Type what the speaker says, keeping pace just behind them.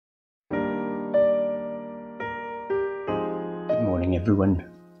morning, everyone.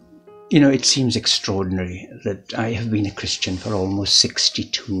 You know, it seems extraordinary that I have been a Christian for almost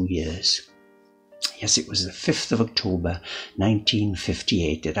 62 years. Yes, it was the 5th of October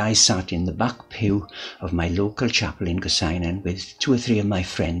 1958 that I sat in the back pew of my local chapel in Godfrey with 2 or 3 of my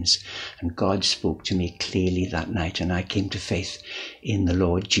friends, and God spoke to me clearly that night, and I came to faith in the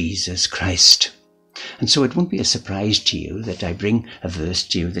Lord Jesus Christ. And so it won't be a surprise to you that I bring a verse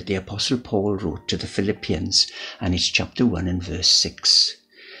to you that the Apostle Paul wrote to the Philippians, and it's chapter 1 and verse 6.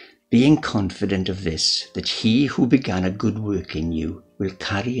 Being confident of this, that he who began a good work in you will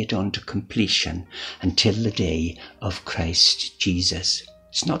carry it on to completion until the day of Christ Jesus.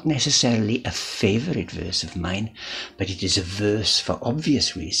 It's not necessarily a favourite verse of mine, but it is a verse for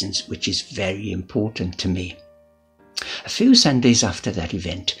obvious reasons which is very important to me. A few Sundays after that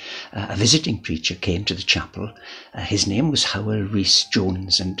event, a visiting preacher came to the chapel. His name was Howell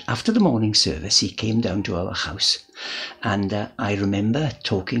Rees-Jones, and after the morning service he came down to our house, and I remember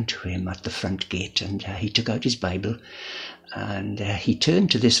talking to him at the front gate, and he took out his Bible and he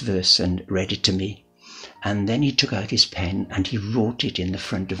turned to this verse and read it to me, and then he took out his pen and he wrote it in the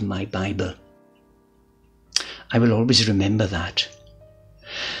front of my Bible. I will always remember that.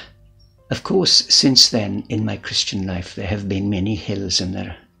 Of course, since then, in my Christian life, there have been many hills and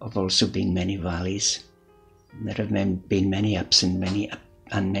there have also been many valleys. There have been many ups and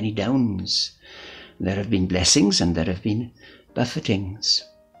many downs. There have been blessings and there have been buffetings.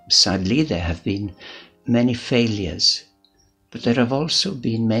 Sadly, there have been many failures, but there have also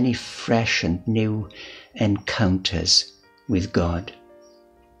been many fresh and new encounters with God.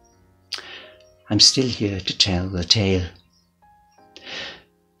 I'm still here to tell the tale.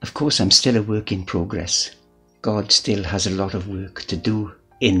 Of course, I'm still a work in progress. God still has a lot of work to do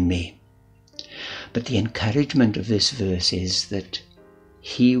in me. But the encouragement of this verse is that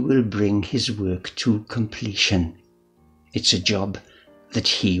he will bring his work to completion. It's a job that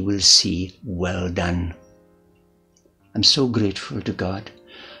he will see well done. I'm so grateful to God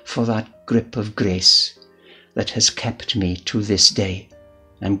for that grip of grace that has kept me to this day.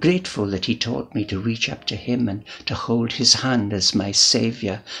 I'm grateful that he taught me to reach up to him and to hold his hand as my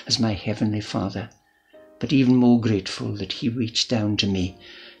Saviour, as my Heavenly Father. But even more grateful that he reached down to me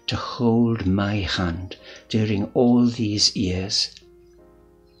to hold my hand during all these years.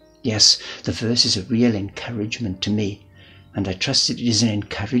 Yes, the verse is a real encouragement to me, and I trust it is an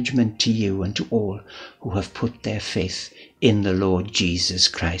encouragement to you and to all who have put their faith in the Lord Jesus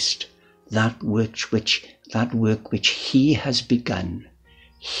Christ. That work which he has begun,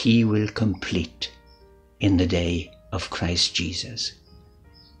 he will complete in the day of Christ Jesus.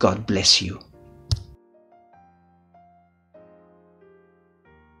 God bless you.